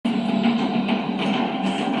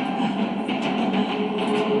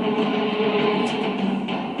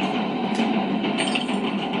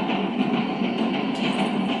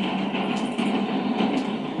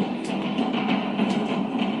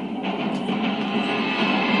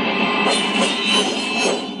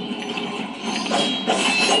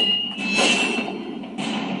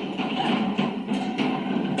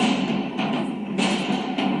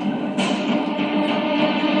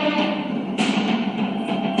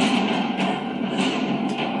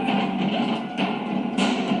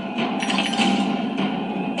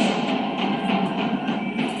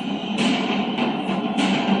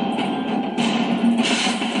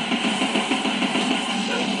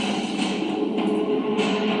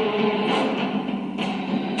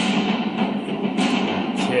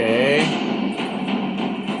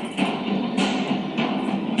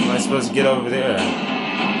to get over there?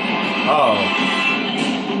 Oh.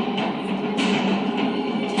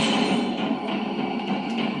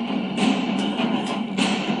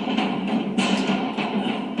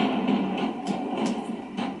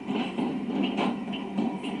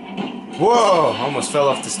 Whoa! Almost fell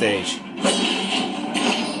off the stage.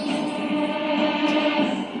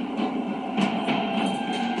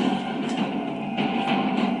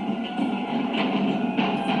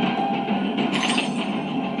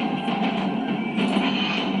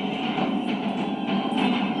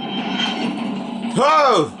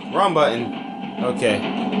 Oh! Wrong button. Okay.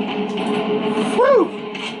 Woo!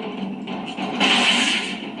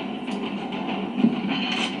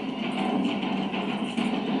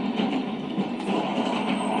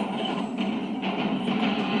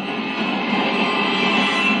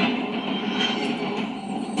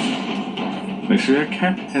 Monsieur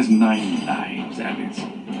Cat has 9 lives, Alice.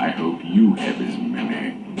 I hope you have as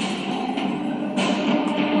many.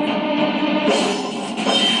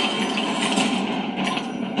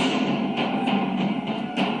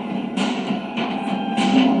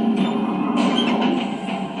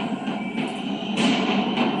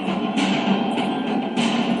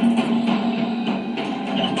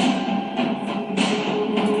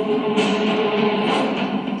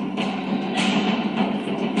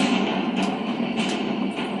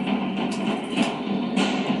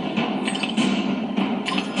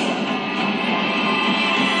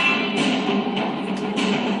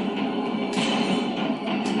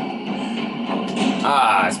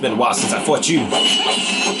 Ah, it's been a while since I fought you.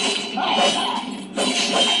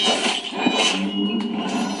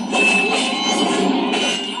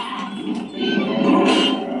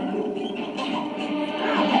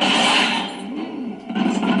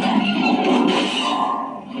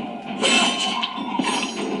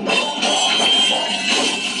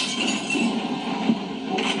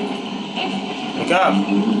 Look up.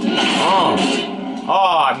 Oh.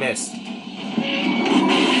 Oh, I missed.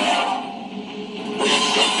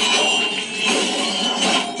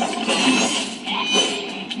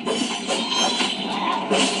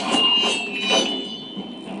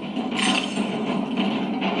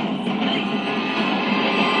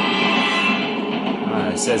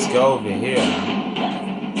 It says go over here.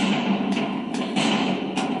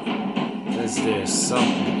 Is there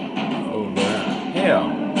something over there? Hell.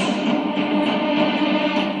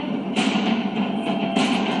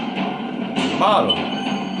 Bottle.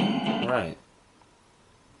 Right.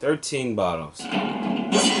 13 bottles.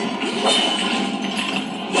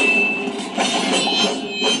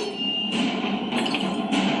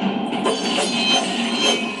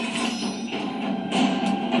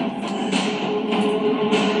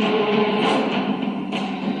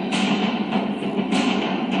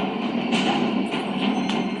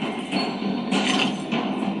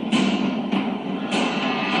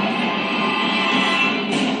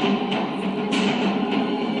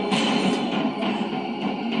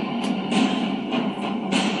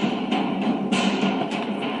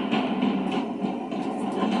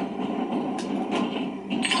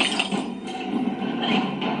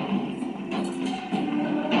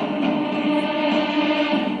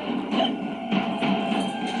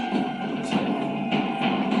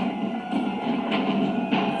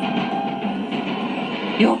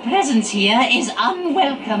 Your presence here is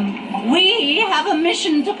unwelcome. We have a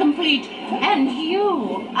mission to complete, and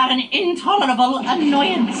you are an intolerable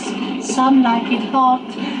annoyance. Some like it hot,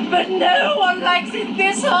 but no one likes it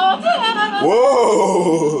this hot.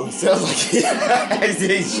 Whoa! Sounds like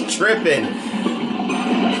he's tripping.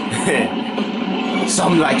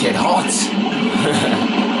 Some like it hot.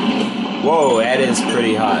 Whoa, that is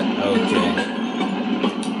pretty hot. Okay.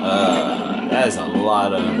 That is a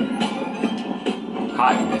lot of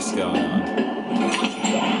hotness going on.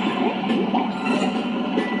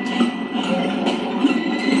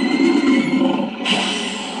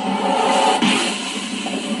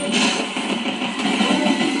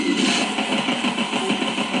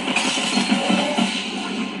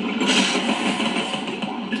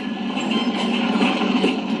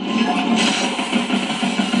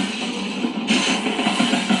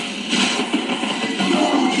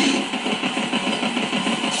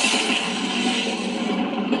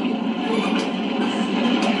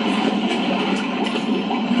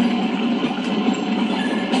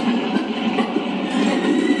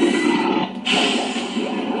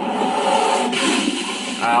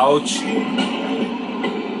 Ouch.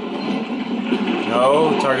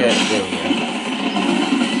 No, target. There we go.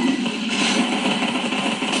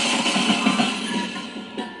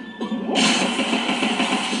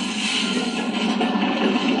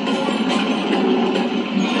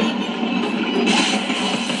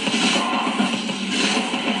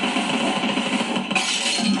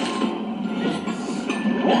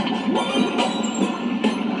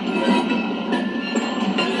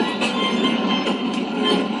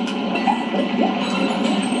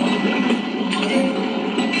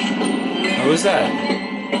 Who is that?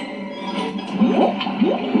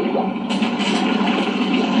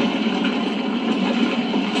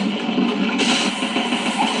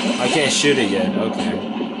 I can't shoot it yet. Okay.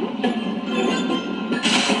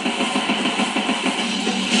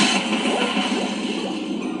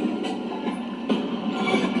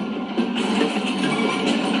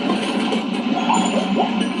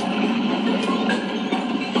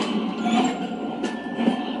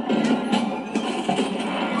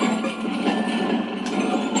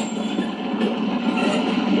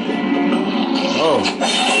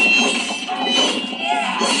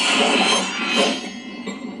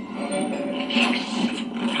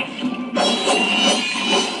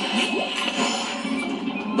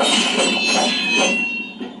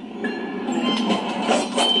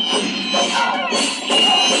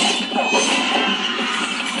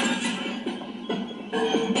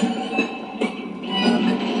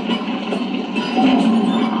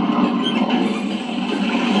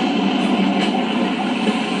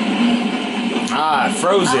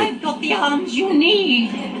 Frozen. I've got the arms you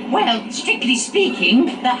need. Well, strictly speaking,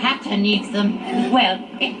 the Hatter needs them. Well,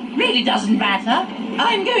 it really doesn't matter.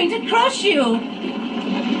 I'm going to crush you.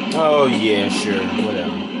 Oh yeah, sure,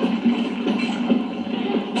 whatever.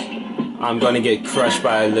 I'm gonna get crushed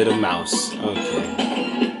by a little mouse.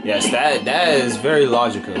 Okay. Yes, that is very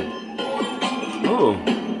logical. Ooh.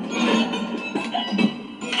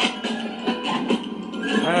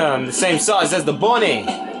 I'm the same size as the bunny.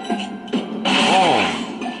 Oh.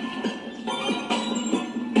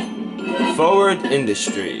 Forward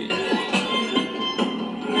industry.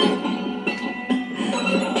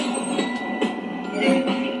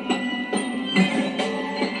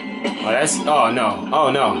 Oh, that's. Oh no. Oh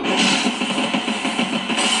no.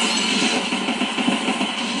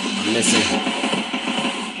 I'm missing.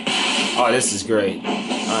 Oh, this is great.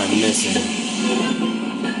 I'm missing.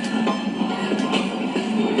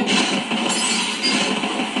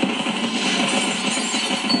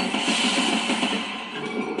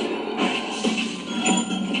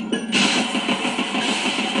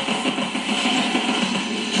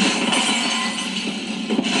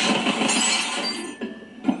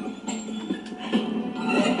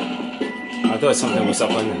 I thought something was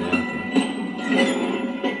up under there.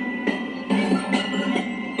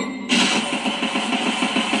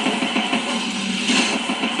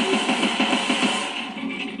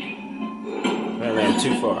 I ran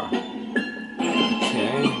too far.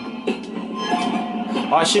 Okay.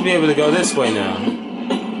 Oh, I should be able to go this way now.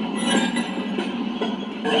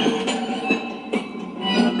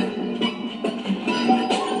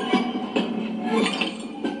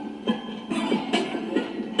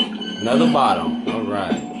 Another bottle. All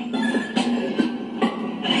right.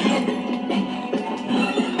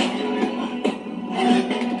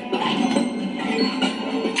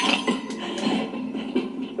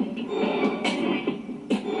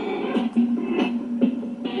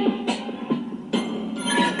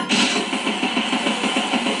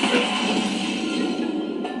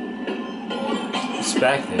 What's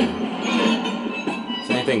back there? Is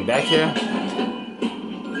there anything back here?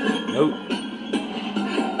 Nope.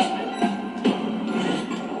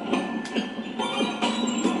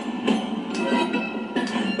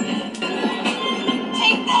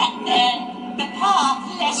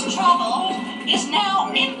 Is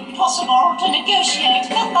now impossible to negotiate.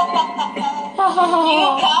 You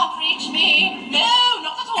can't reach me. No,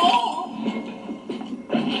 not at all.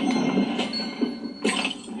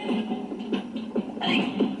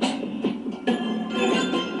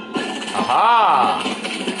 Aha!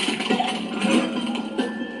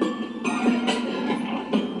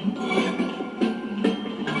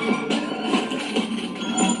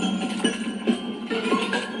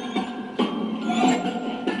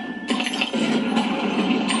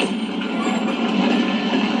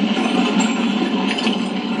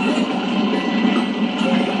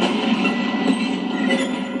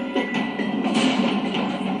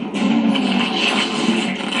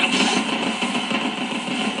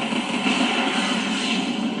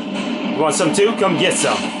 You want some too? Come get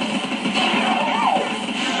some.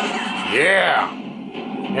 Yeah.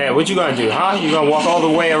 Hey, what you gonna do, huh? You gonna walk all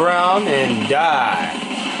the way around and die.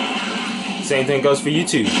 Same thing goes for you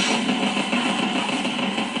too.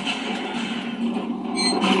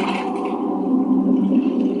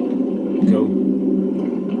 Go.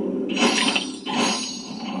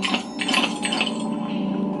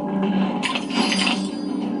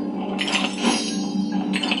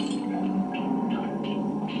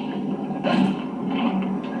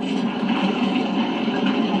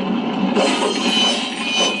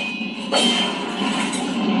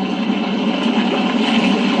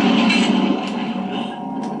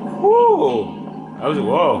 was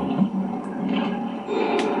whoa.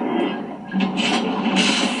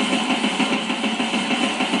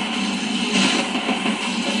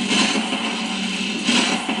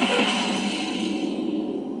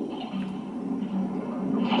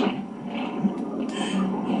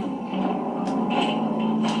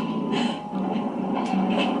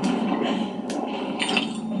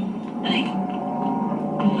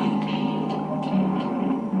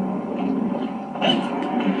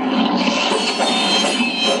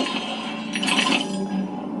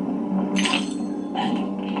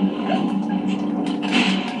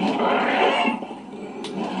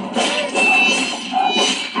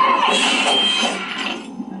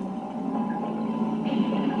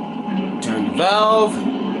 Turn the valve.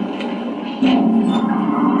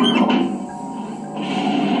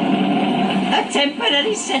 A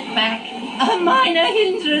temporary setback, a minor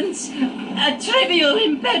hindrance, a trivial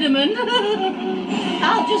impediment.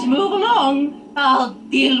 I'll just move along. I'll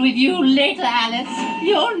deal with you later, Alice.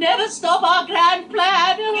 You'll never stop our grand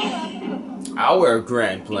plan. Our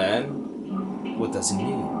grand plan? What does it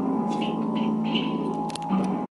mean?